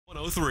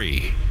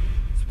103.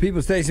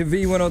 People Station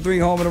V103,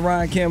 home of the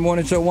Ryan Kim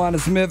Morning Show, Wanda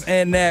Smith,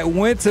 and that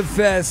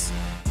Winterfest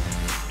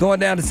going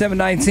down to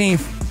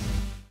 7/19th.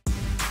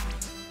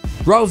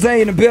 Rozay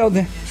in the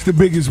building. It's the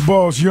biggest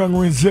boss, Young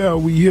Renzel.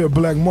 We here,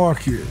 Black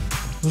Market.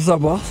 What's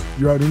up, boss?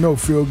 You already know,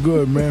 feel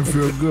good, man.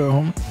 Feel good,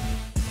 homie.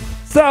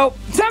 So,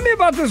 tell me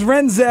about this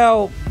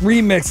Renzel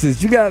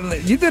remixes.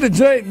 You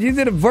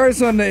did a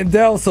verse on the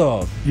Adele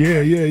song.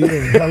 Yeah.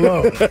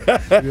 Hello.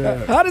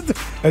 Yeah. How did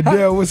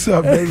Adele, what's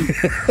up, baby?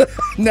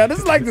 Now, this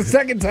is like the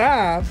second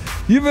time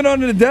you've been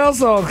on the Adele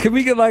song. Can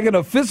we get like an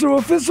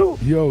official?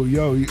 Yo,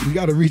 you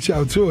got to reach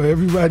out to her.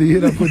 Everybody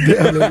hit up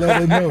Adele and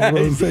let her know.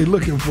 Rozay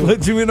looking for her.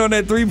 Let you in on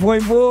that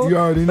 3.4? You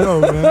already know,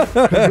 man.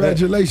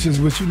 Congratulations,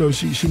 but you know,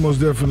 she most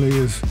definitely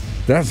is.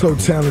 That's so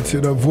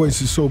talented. Her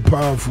voice is so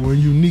powerful and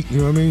unique. You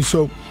know what I mean?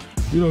 So,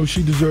 you know,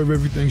 she deserves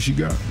everything she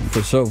got.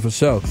 For sure.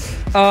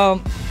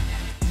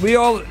 We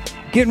all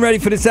getting ready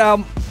for this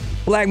album,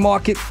 Black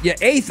Market, your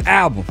 8th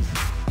album.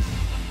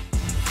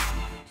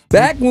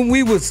 Back when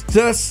we was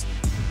just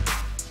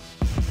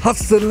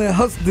hustling,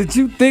 did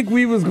you think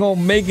we was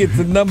gonna make it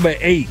to number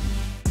 8?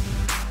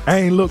 I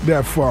ain't looked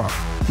that far.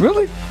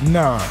 Really?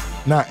 Nah,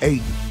 not 8.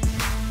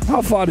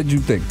 How far did you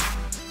think?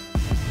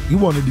 You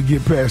wanted to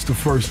get past the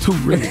first 2,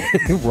 really.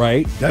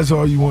 Right. That's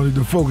all you wanted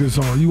to focus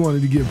on. You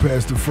wanted to get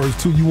past the first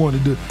 2. You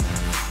wanted to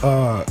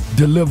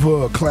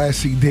deliver a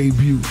classic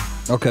debut.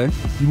 Okay.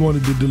 You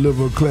wanted to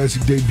deliver a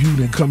classic debut,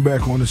 then come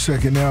back on the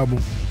second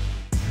album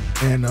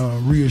and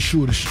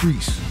reassure the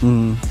streets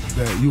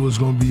that you was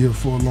going to be here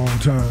for a long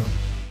time.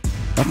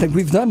 I think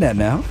we've done that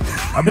now.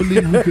 I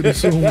believe we could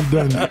assume we've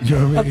done that. You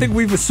know what I mean? I think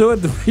we've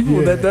assured the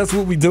people that that's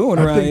what we're doing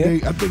around here.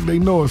 I think they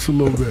know us a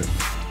little bit.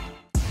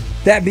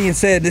 That being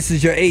said, this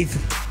is your 8th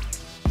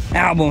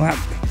album. How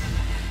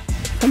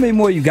many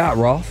more you got,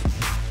 Ross?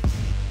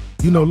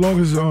 You know, long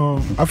as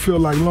I feel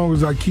like long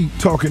as I keep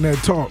talking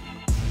that talk,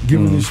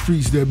 giving the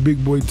streets that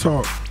big boy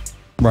talk,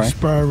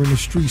 inspiring the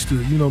streets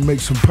to, you know, make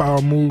some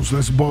power moves,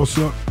 let's boss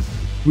up.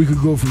 We could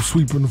go from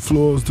sweeping the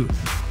floors to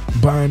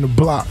buying the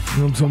block. You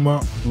know what I'm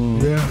talking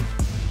about? Yeah.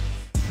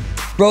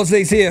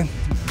 Rozay's here.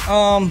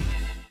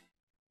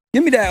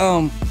 Give me that.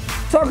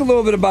 Talk a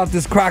little bit about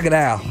this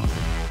crocodile.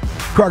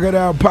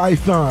 Crocodile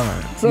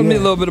Python. Tell me a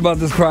little bit about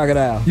this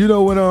crocodile. You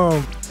know, when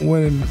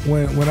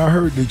I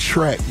heard the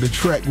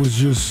track was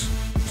just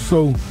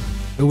so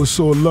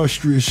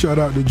illustrious. Shout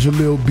out to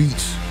Jaleel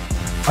Beats.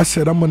 I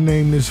said, I'm gonna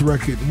name this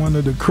record one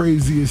of the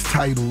craziest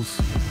titles.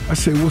 I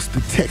said, what's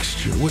the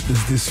texture? What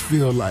does this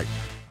feel like?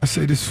 I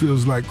say, this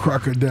feels like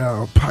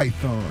Crocodile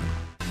Python.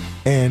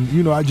 And,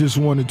 you know, I just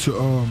wanted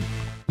to,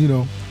 you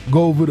know,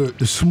 go over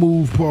the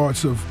smooth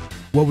parts of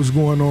what was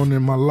going on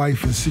in my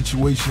life and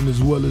situation,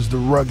 as well as the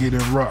rugged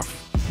and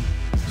rough.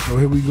 So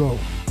here we go.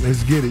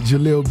 Let's get it.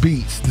 Jaleel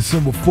Beats,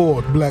 December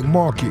 4th, Black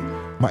Market,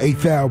 my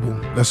 8th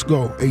album. Let's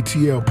go.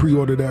 ATL,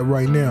 pre-order that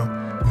right now.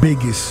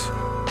 Biggest.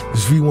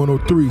 It's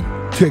V103,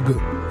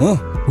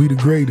 Tigger. We the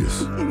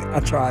greatest. I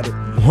tried it.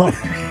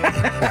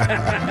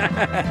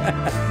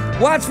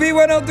 Watch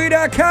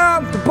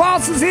V103.com. The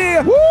boss is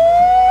here. Woo!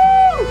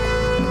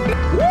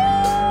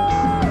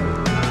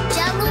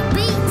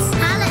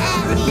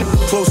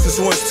 Closest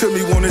ones to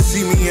me wanna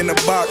see me in the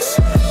box.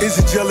 Is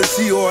it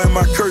jealousy or am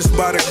I cursed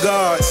by the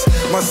gods?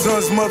 My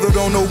son's mother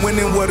don't know when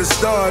and where to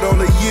start. All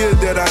the year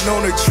that I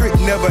known a trick,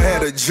 never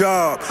had a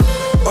job.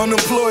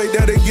 Unemployed,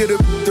 that'll get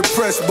her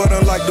depressed. But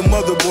unlike the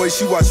mother boy,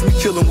 she watched me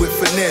kill him with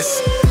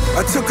finesse.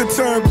 I took a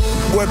turn,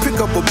 boy, pick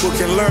up a book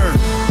and learn.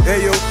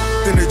 Hey yo,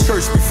 in the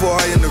church before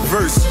I in the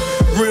verse.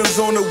 Rims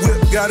on the whip,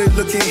 got it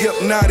looking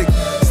hypnotic.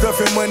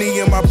 Stuffing money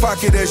in my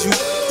pocket as you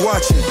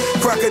watching.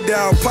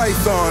 Crocodile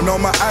Python on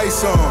my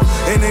ice on.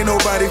 And ain't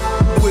nobody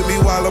with me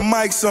while the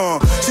mic's on.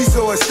 She's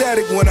so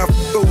ecstatic when I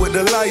her with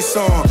the lights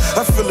on.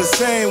 I feel the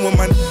same when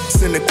my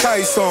in the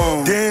kites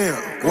on. Damn,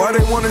 why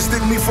they wanna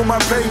stick me for my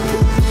paper?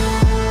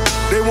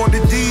 They want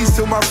the D's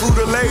to my fruit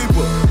of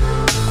labor.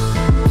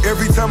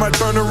 Every time I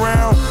turn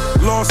around,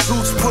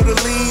 lawsuits put a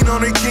lien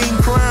on a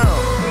king crown.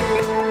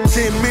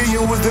 10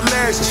 million was the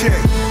last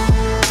check.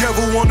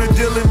 Devil wanna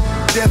deal in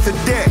death or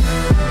debt.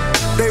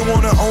 They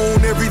wanna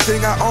own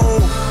everything I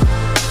own.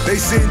 They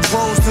send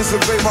drones to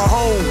survey my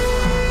home.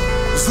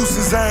 Zeus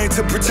designed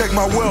to protect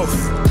my wealth.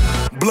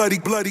 Bloody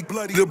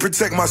to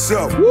protect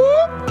myself.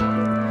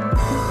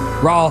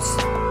 Ross.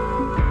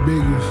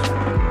 Biggest.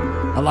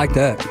 I like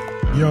that.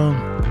 Young.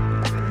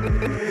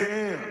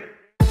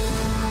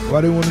 Why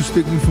they want to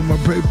stick me for my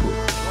paper?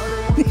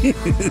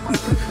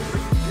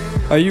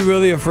 Are you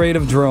really afraid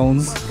of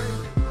drones?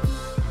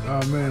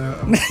 Oh man,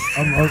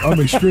 I'm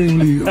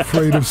extremely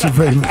afraid of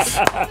surveillance.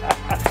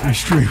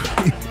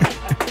 Extremely.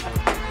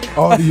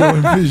 Audio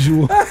and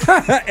visual.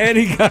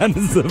 Any kind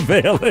of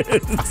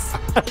surveillance.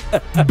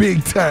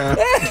 Big time.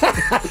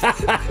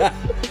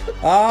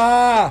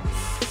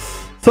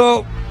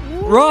 So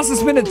Ross,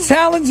 it's been a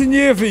challenging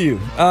year for you.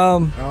 Oh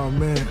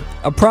man.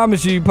 I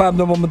promise you popped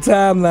up on my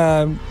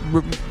timeline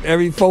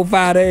every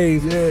 4-5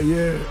 days.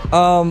 Yeah.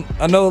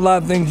 I know a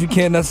lot of things you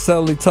can't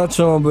necessarily touch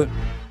on, but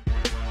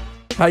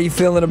How you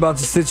feeling about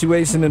the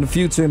situation in the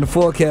future and the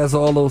forecast,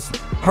 all those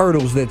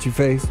hurdles that you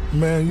face?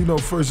 Man, you know,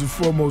 first and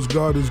foremost,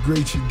 God is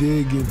great, you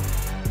dig, and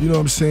you know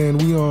what I'm saying,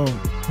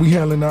 we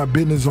handling our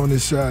business on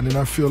this side, and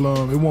I feel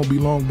it won't be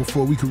long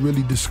before we could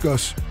really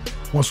discuss.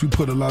 Once we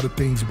put a lot of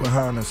things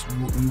behind us,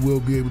 we will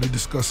be able to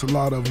discuss a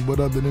lot of them.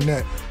 But other than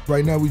that,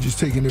 right now we just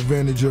taking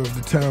advantage of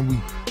the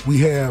time we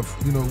have,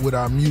 you know, with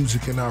our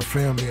music and our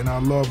family and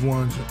our loved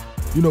ones.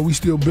 You know, we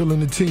still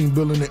building the team,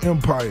 building the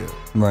empire.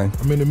 Right.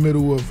 I'm in the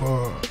middle of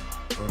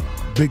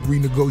big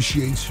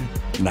renegotiation.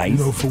 Nice. You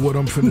know, for what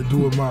I'm finna do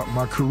with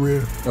my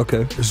career.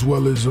 Okay. As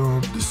well as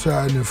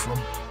deciding if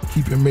I'm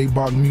keeping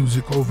Maybach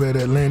music over at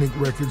Atlantic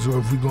Records or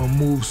if we're gonna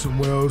move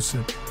somewhere else.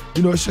 And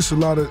you know, it's just a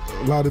lot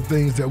of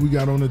things that we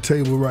got on the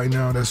table right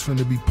now that's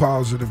finna be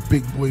positive,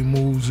 big boy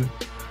moves. And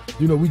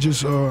you know, we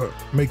just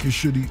making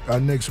sure our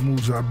next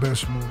moves are our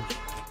best moves.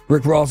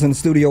 Rick Ross in the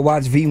studio.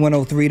 Watch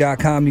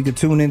V103.com. You can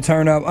tune in,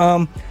 turn up.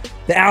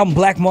 The album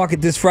Black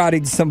Market this Friday,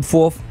 December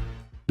 4th.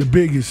 The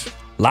biggest.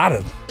 A lot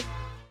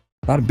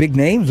of big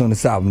names on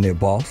this album there,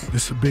 boss.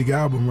 It's a big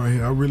album right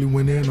here. I really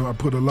went in. I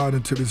put a lot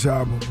into this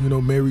album. You know,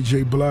 Mary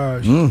J.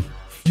 Blige,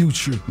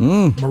 Future,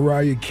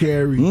 Mariah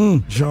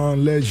Carey,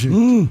 John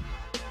Legend,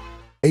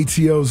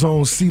 ATL's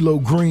own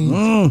CeeLo Green,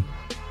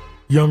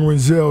 Young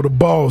Renzel, the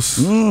boss,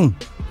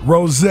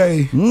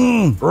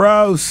 Rozay,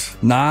 Rose,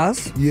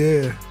 Nas.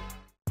 Yeah.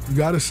 You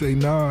gotta say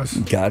Nas.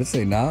 You gotta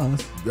say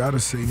Nas.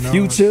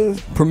 Future,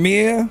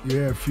 Premier.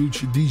 Yeah,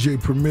 Future,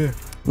 DJ Premier.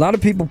 A lot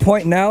of people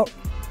pointing out.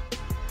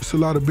 It's a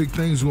lot of big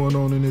things going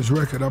on in this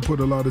record. I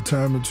put a lot of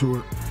time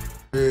into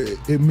it.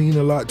 It mean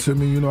a lot to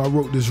me. You know, I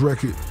wrote this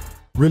record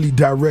really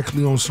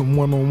directly on some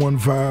one-on-one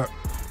vibe.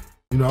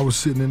 You know, I was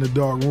sitting in a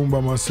dark room by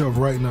myself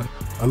writing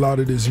a lot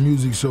of this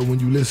music, so when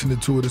you listen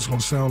to it, it's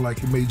gonna sound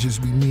like it may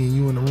just be me and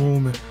you in the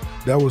room, and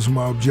that was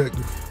my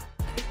objective.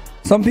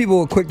 Some people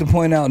were quick to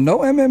point out, no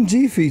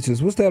MMG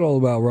features. What's that all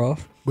about,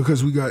 Ross?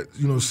 Because we got,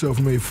 you know,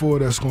 Self-Made 4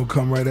 that's gonna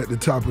come right at the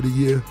top of the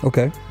year.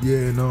 Okay. Yeah,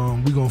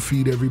 and we gonna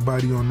feed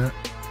everybody on that.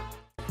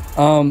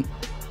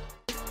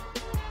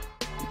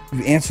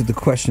 You answered the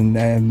question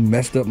and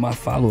messed up my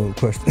follow-up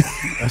question.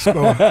 That's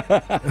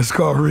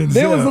called Renzel.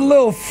 There was a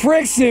little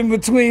friction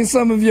between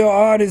some of your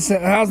artists.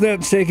 How's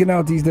that shaking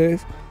out these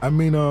days? I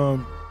mean,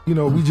 you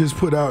know, we just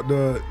put out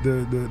the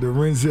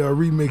Renzel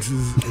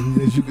remixes,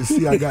 and as you can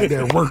see, I got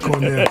that work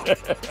on there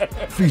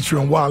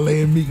featuring Wale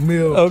and Meek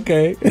Mill.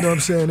 Okay. You know what I'm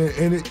saying?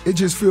 And it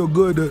just feel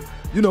good to,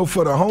 you know,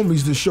 for the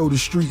homies to show the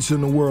streets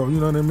in the world, you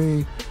know what I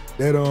mean?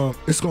 That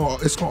it's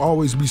gonna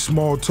always be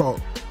small talk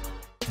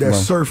that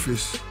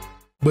surface,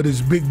 but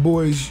as big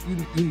boys,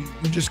 you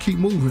just keep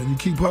moving, you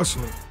keep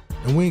hustling.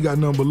 And we ain't got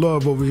nothing but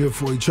love over here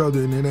for each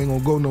other, and it ain't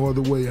gonna go no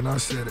other way, and I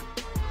said it.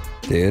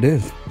 There it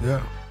is.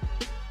 Yeah.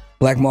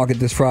 Black Market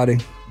this Friday.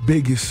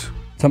 Biggest.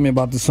 Tell me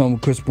about this song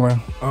with Chris Brown.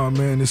 Oh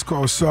man, it's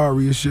called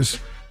Sorry. It's just,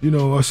 you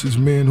know, us as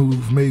men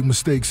who've made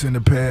mistakes in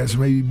the past,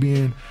 maybe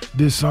being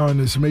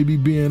dishonest, maybe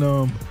being,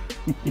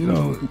 you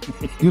know,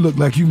 you look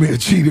like you may have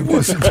cheated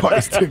once or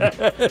twice,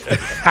 Tigger.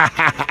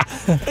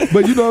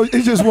 But you know,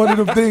 it's just one of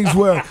them things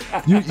where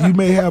you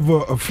may have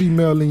a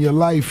female in your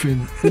life,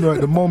 and you know, at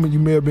the moment you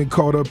may have been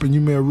caught up, and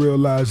you may have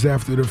realized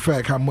after the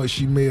fact how much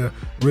she may have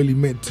really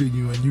meant to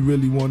you, and you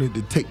really wanted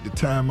to take the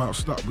time out,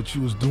 stop what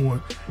you was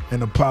doing,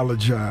 and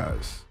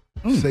apologize.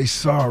 Say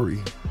sorry.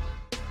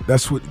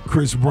 That's what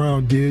Chris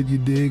Brown did, you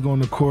dig, on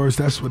the chorus.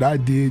 That's what I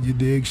did, you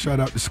dig. Shout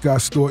out to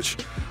Scott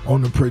Storch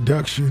on the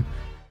production.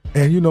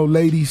 And you know,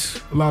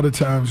 ladies, a lot of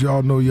times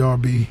y'all know y'all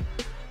be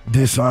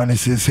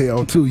dishonest as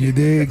hell too, you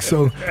dig?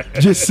 So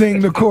just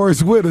sing the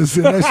chorus with us,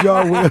 and that's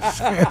y'all way of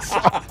saying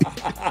sorry.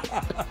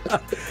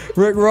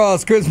 Rick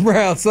Ross, Chris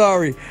Brown,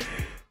 sorry.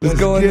 Let's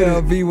go in there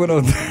on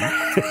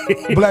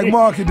V103. Black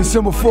Market,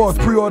 December 4th.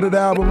 Pre-order the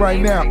album right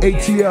now.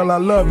 ATL, I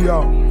love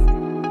y'all.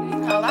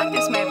 I like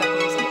this Maybach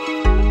music.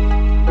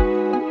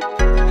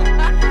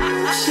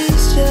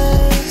 She's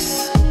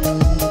just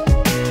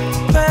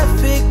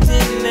perfect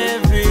in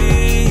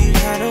every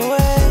kind of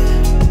way,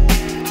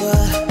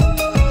 but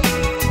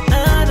I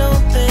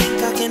don't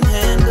think I can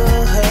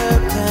handle her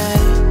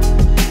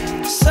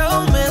pain. So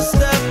messed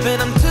up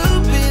and I'm too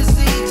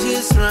busy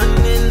just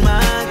running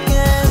my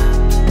game.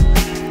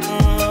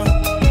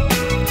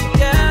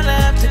 Girl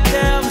after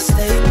girl,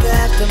 mistake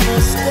after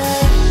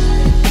mistake.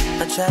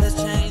 I try to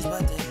change,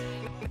 but